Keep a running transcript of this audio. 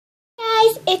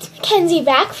guys, it's Mackenzie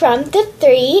back from the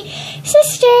Three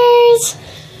Sisters.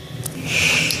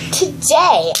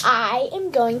 Today I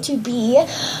am going to be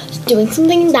doing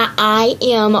something that I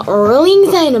am really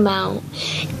excited about,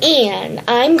 and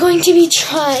I'm going to be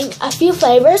trying a few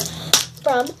flavors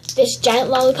from this giant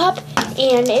lollipop,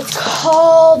 and it's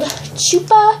called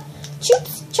Chupa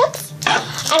Chups.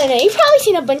 I don't know, you've probably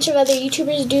seen a bunch of other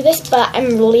YouTubers do this, but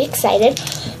I'm really excited.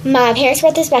 My parents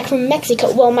brought this back from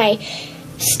Mexico. Well, my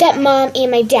stepmom and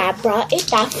my dad brought it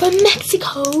back from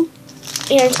Mexico.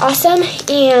 And it's awesome.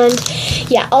 And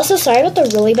yeah, also sorry about the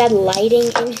really bad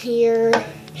lighting in here.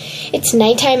 It's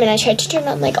nighttime and I tried to turn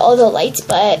on like all the lights,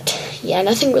 but yeah,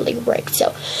 nothing really worked.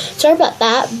 So sorry about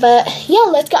that. But yeah,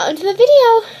 let's get into the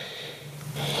video.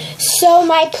 So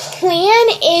my plan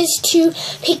is to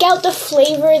pick out the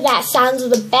flavor that sounds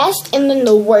the best and then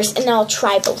the worst, and then I'll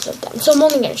try both of them. So I'm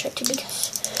only going to try two because,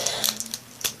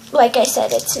 like I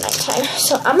said, it's nighttime.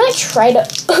 So I'm going to try to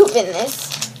open this,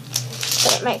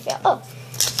 but it might fail. Oh.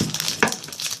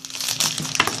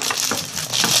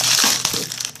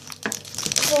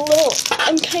 It's a little,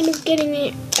 I'm kind of getting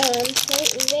it right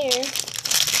there.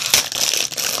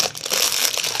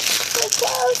 So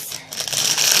close.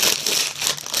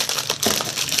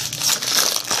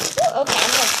 Okay,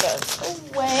 I'm going to throw this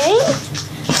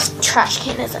away. Trash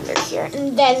can is under here.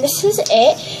 And then this is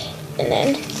it. And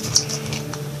then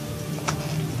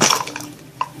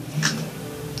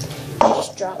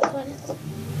just drop one.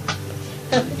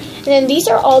 And then these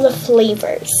are all the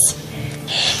flavors.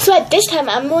 So at this time,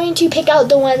 I'm going to pick out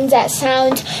the ones that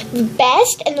sound the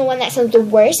best and the one that sounds the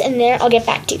worst. And then I'll get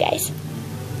back to you guys.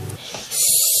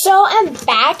 So I'm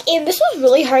back, and this was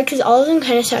really hard because all of them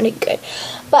kind of sounded good.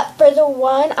 But for the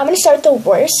one, I'm going to start with the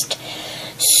worst.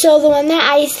 So the one that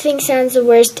I think sounds the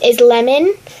worst is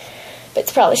lemon, but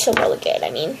it's probably still really good. I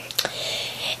mean,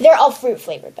 they're all fruit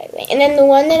flavored, by the way. And then the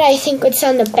one that I think would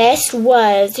sound the best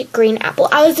was green apple.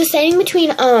 I was deciding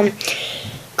between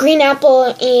green apple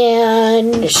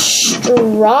and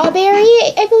strawberry,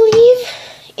 I believe.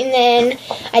 And then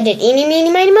I did eeny,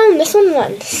 meeny, miny, moe, and this one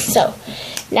won. So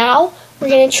now we're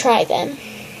going to try them.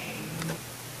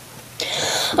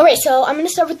 Alright, so I'm going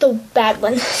to start with the bad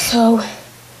one. So,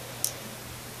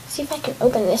 see if I can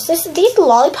open this. These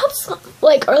lollipops are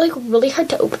really hard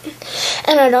to open.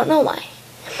 And I don't know why.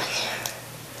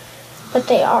 But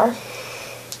they are.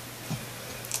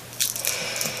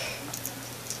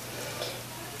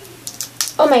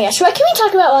 Oh my gosh, what can we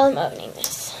talk about while I'm opening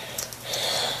this?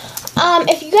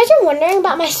 If you guys are wondering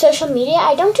about my social media,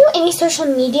 I don't do any social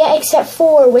media except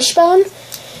for Wishbone,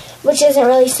 which isn't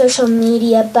really social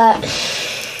media, but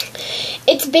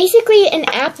it's basically an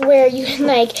app where you can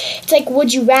it's like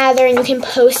Would You Rather, and you can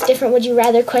post different Would You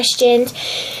Rather questions.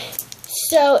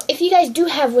 So if you guys do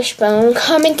have Wishbone,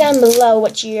 comment down below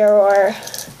what your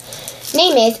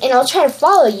name is, and I'll try to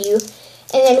follow you.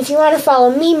 And then if you want to follow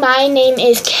me, my name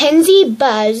is Kenzie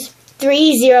Buzz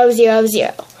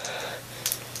 3000.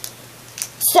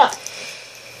 So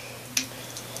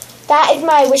that is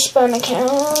my Wishbone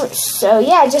account. So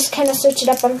yeah, just kind of search it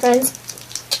up on Friends.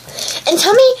 And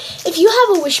tell me, if you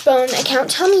have a Wishbone account,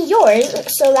 tell me yours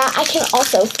so that I can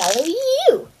also follow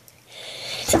you.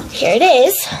 So here it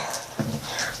is.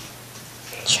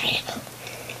 Try it.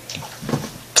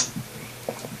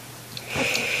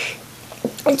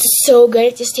 It's so good,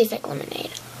 it just tastes like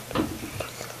lemonade.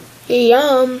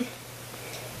 Yum.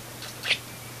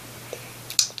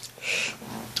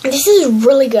 This is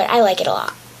really good. I like it a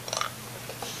lot.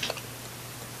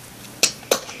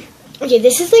 Okay,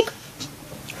 this is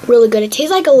really good. It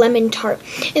tastes like a lemon tart.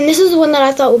 And this is the one that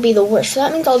I thought would be the worst. So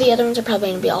that means all the other ones are probably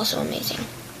going to be also amazing.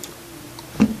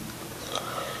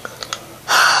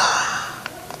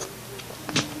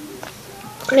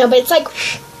 No, but it's like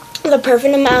the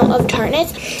perfect amount of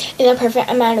tartness and the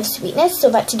perfect amount of sweetness. So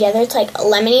that together it's like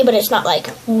lemony, but it's not like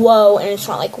whoa, and it's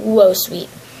not like whoa sweet.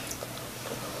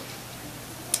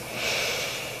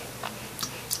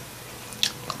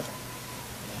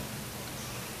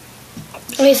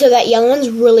 Okay, so that yellow one's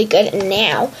really good, and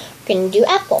now we're going to do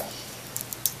apple.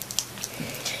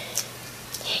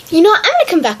 You know what? I'm going to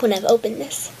come back when I've opened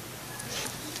this.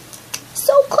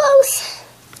 So close.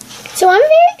 So I'm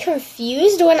very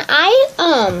confused. When I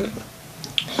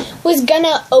was going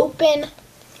to open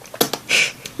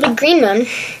the green one,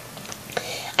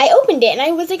 I opened it, and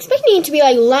I was expecting it to be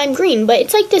like lime green, but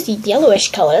it's like this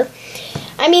yellowish color.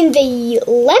 I mean, the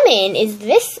lemon is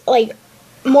this, like,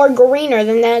 more greener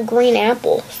than that green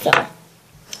apple. So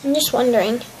I'm just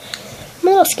wondering. I'm a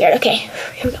little scared. Okay,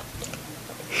 here we go.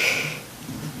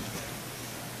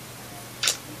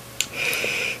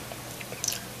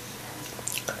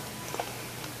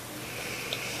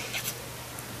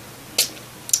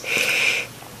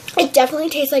 It definitely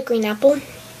tastes like green apple.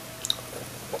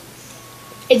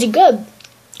 It's good.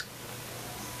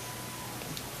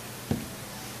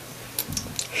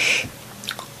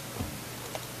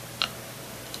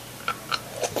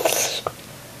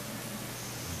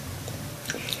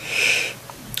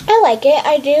 I like it.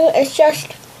 I do. It's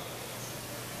just,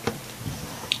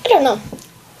 I don't know.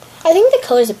 I think the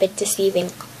color is a bit deceiving.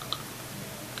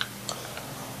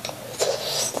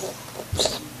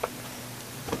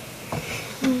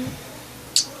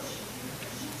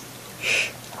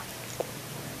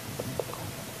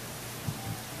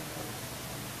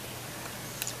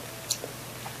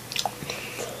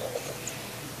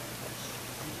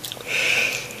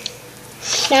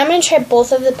 Now I'm going to try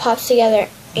both of the pops together,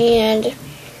 and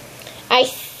I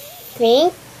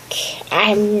think I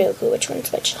have no clue which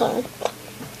one's which. Hold on.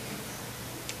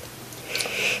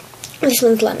 This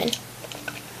one's lemon.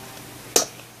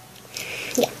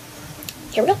 Yeah.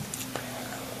 Here we go.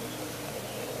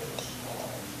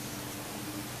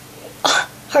 Oh,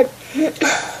 hard.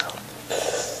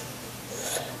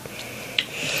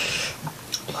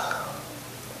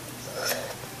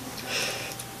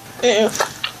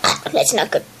 That's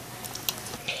not good.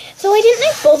 So I didn't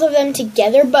like both of them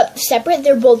together, but separate,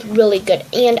 they're both really good.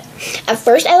 And at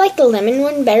first, I liked the lemon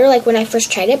one better, like when I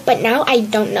first tried it, but now I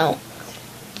don't know.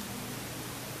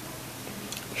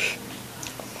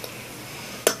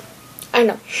 I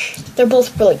know. They're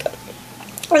both really good.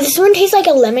 This one tastes like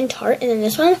a lemon tart, and then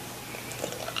this one,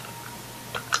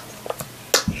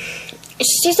 it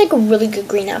just tastes like a really good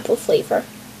green apple flavor.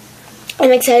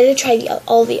 I'm excited to try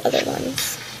all the other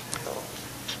ones.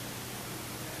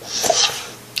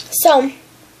 So,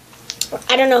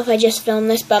 I don't know if I just filmed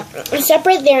this, but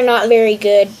separate they're not very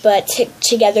good, but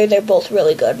together they're both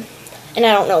really good. And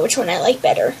I don't know which one I like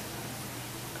better.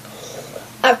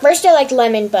 At first I liked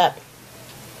lemon, but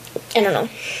I don't know.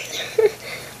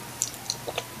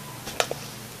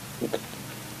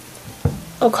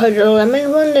 Okay, the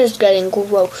lemon one is getting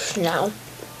gross now.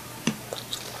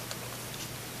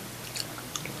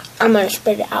 I'm gonna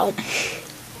spit it out.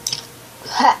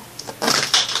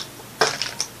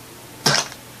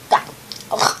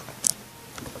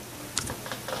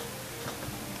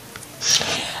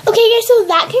 Okay guys, so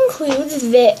that concludes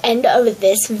the end of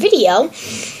this video.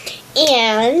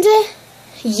 And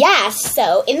yeah,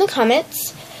 so in the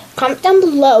comments, comment down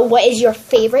below what is your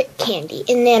favorite candy.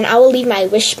 And then I will leave my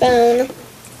Wishbone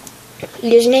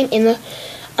username in the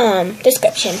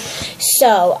description.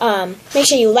 So make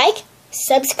sure you like,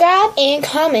 subscribe, and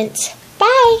comment.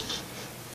 Bye!